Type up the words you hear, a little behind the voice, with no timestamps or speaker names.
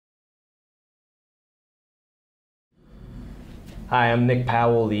Hi, I'm Nick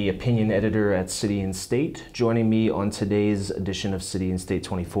Powell, the opinion editor at City and State. Joining me on today's edition of City and State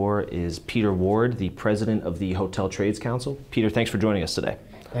 24 is Peter Ward, the president of the Hotel Trades Council. Peter, thanks for joining us today.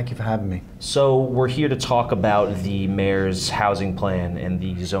 Thank you for having me. So we're here to talk about the mayor's housing plan and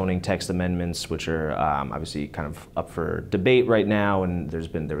the zoning text amendments, which are obviously kind of up for debate right now. And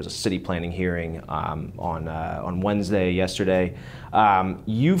there was a city planning hearing on Wednesday, yesterday.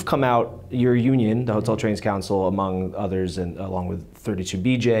 You've come out, your union, the Hotel Trades Council, among others, and along with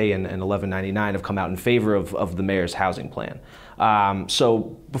 32BJ and 1199, have come out in favor of the mayor's housing plan.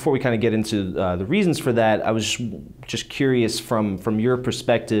 So before we kind of get into the reasons for that, I was just curious from your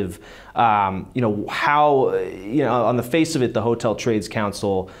perspective, how, on the face of it, the Hotel Trades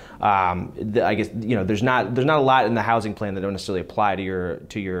Council, I guess, there's not a lot in the housing plan that don't necessarily apply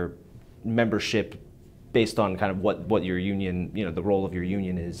to your membership based on kind of what your union, the role of your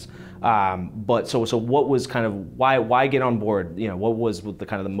union is. But so what was kind of, why get on board? What was the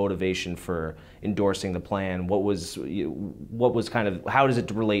kind of the motivation for endorsing the plan? What was kind of, how does it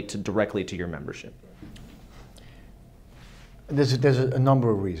relate directly to your membership? There's a number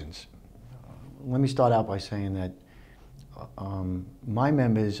of reasons. Let me start out by saying that my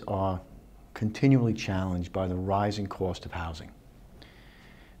members are continually challenged by the rising cost of housing.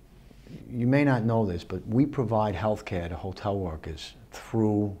 You may not know this, but we provide health care to hotel workers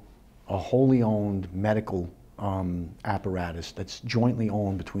through a wholly owned medical apparatus that's jointly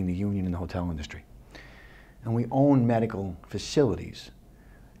owned between the union and the hotel industry. And we own medical facilities,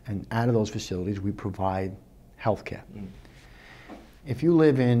 and out of those facilities we provide health care. If you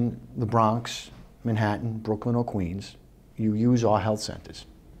live in the Bronx, Manhattan, Brooklyn, or Queens, you use our health centers.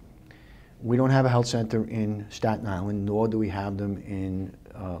 We don't have a health center in Staten Island, nor do we have them in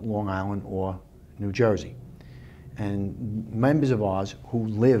Long Island or New Jersey. And members of ours who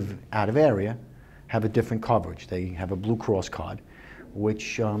live out of area have a different coverage. They have a Blue Cross card,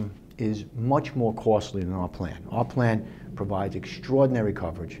 which is much more costly than our plan. Our plan provides extraordinary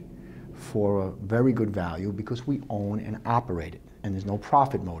coverage for a very good value because we own and operate it, and there's no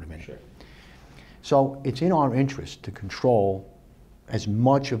profit motive in it. Sure. So it's in our interest to control as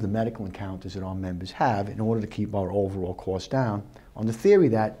much of the medical encounters that our members have in order to keep our overall costs down, on the theory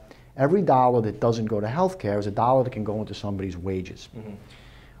that every dollar that doesn't go to health care is a dollar that can go into somebody's wages. Mm-hmm.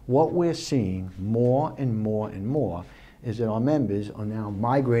 What we're seeing more and more and more is that our members are now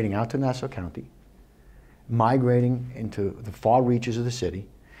migrating out to Nassau County, migrating into the far reaches of the city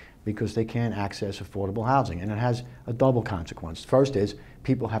because they can't access affordable housing. And it has a double consequence. First is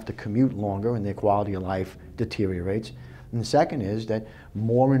people have to commute longer and their quality of life deteriorates. And the second is that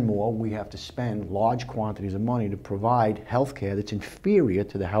more and more we have to spend large quantities of money to provide health care that's inferior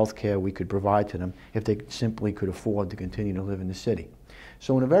to the health care we could provide to them if they simply could afford to continue to live in the city.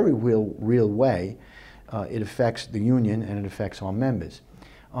 So in a very real way, it affects the union and it affects our members.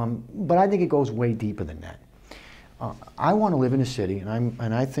 But I think it goes way deeper than that. I want to live in a city,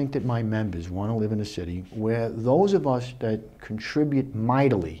 and I think that my members want to live in a city where those of us that contribute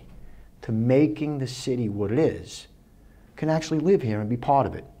mightily to making the city what it is can actually live here and be part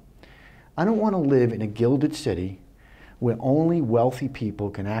of it. I don't want to live in a gilded city where only wealthy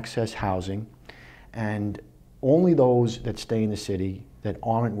people can access housing and only those that stay in the city that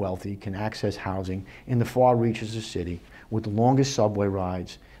aren't wealthy can access housing in the far reaches of the city with the longest subway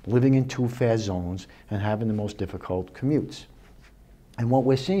rides, living in two-fare zones, and having the most difficult commutes. And what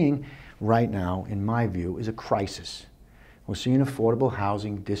we're seeing right now, in my view, is a crisis. We're seeing affordable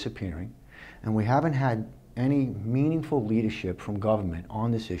housing disappearing, and we haven't had any meaningful leadership from government on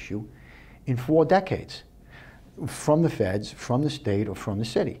this issue in 4 decades, from the feds, from the state, or from the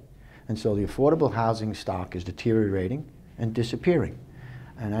city. And so the affordable housing stock is deteriorating and disappearing.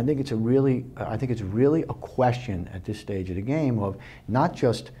 And I think it's really a question at this stage of the game of not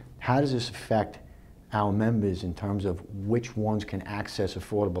just how does this affect our members in terms of which ones can access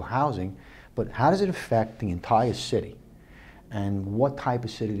affordable housing, but how does it affect the entire city? And what type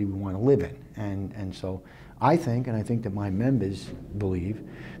of city do we want to live in? And so I think that my members believe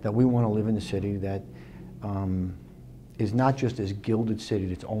that we want to live in a city that is not just this gilded city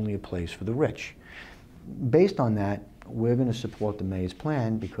that's only a place for the rich. Based on that, we're going to support the mayor's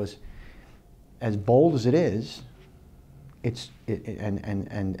plan because as bold as it is,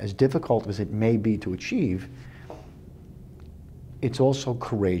 and as difficult as it may be to achieve, it's also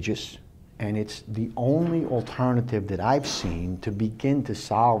courageous, and it's the only alternative that I've seen to begin to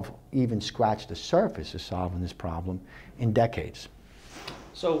solve, even scratch the surface of solving this problem in decades.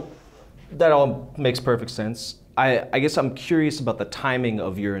 So that all makes perfect sense. I guess I'm curious about the timing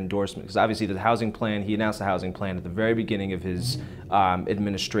of your endorsement, because obviously the housing plan, he announced the housing plan at the very beginning of his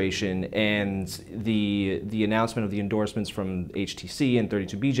administration, and the announcement of the endorsements from HTC and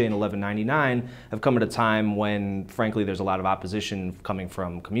 32BJ and 1199 have come at a time when, frankly, there's a lot of opposition coming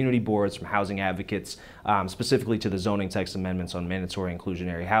from community boards, from housing advocates, specifically to the zoning text amendments on mandatory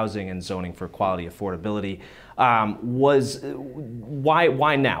inclusionary housing and zoning for quality affordability. Why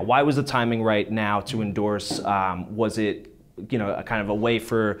now? Why was the timing right now to endorse? Was it, a kind of a way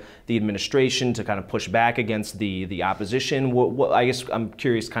for the administration to kind of push back against the opposition? I guess I'm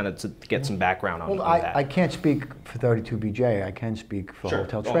curious kind of to get some background on that. I can't speak for 32BJ. I can speak for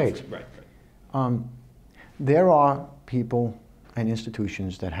hotel trades. Right. There are people and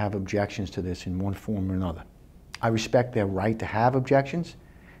institutions that have objections to this in one form or another. I respect their right to have objections,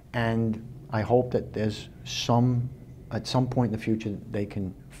 and I hope that there's at some point in the future, they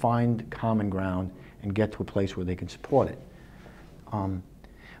can find common ground and get to a place where they can support it.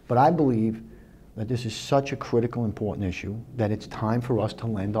 But I believe that this is such a critical, important issue that it's time for us to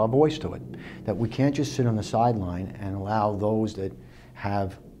lend our voice to it. That we can't just sit on the sideline and allow those that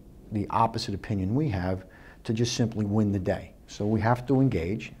have the opposite opinion we have to just simply win the day. So we have to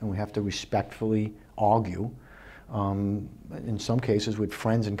engage, and we have to respectfully argue, in some cases with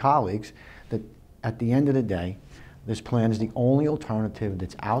friends and colleagues, that at the end of the day, this plan is the only alternative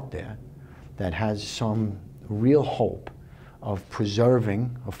that's out there that has some real hope of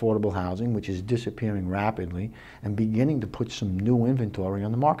preserving affordable housing, which is disappearing rapidly, and beginning to put some new inventory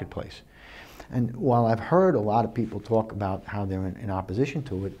on the marketplace. And while I've heard a lot of people talk about how they're in opposition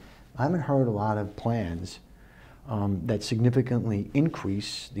to it, I haven't heard a lot of plans that significantly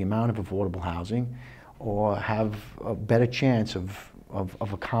increase the amount of affordable housing or have a better chance of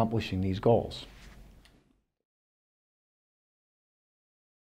accomplishing these goals.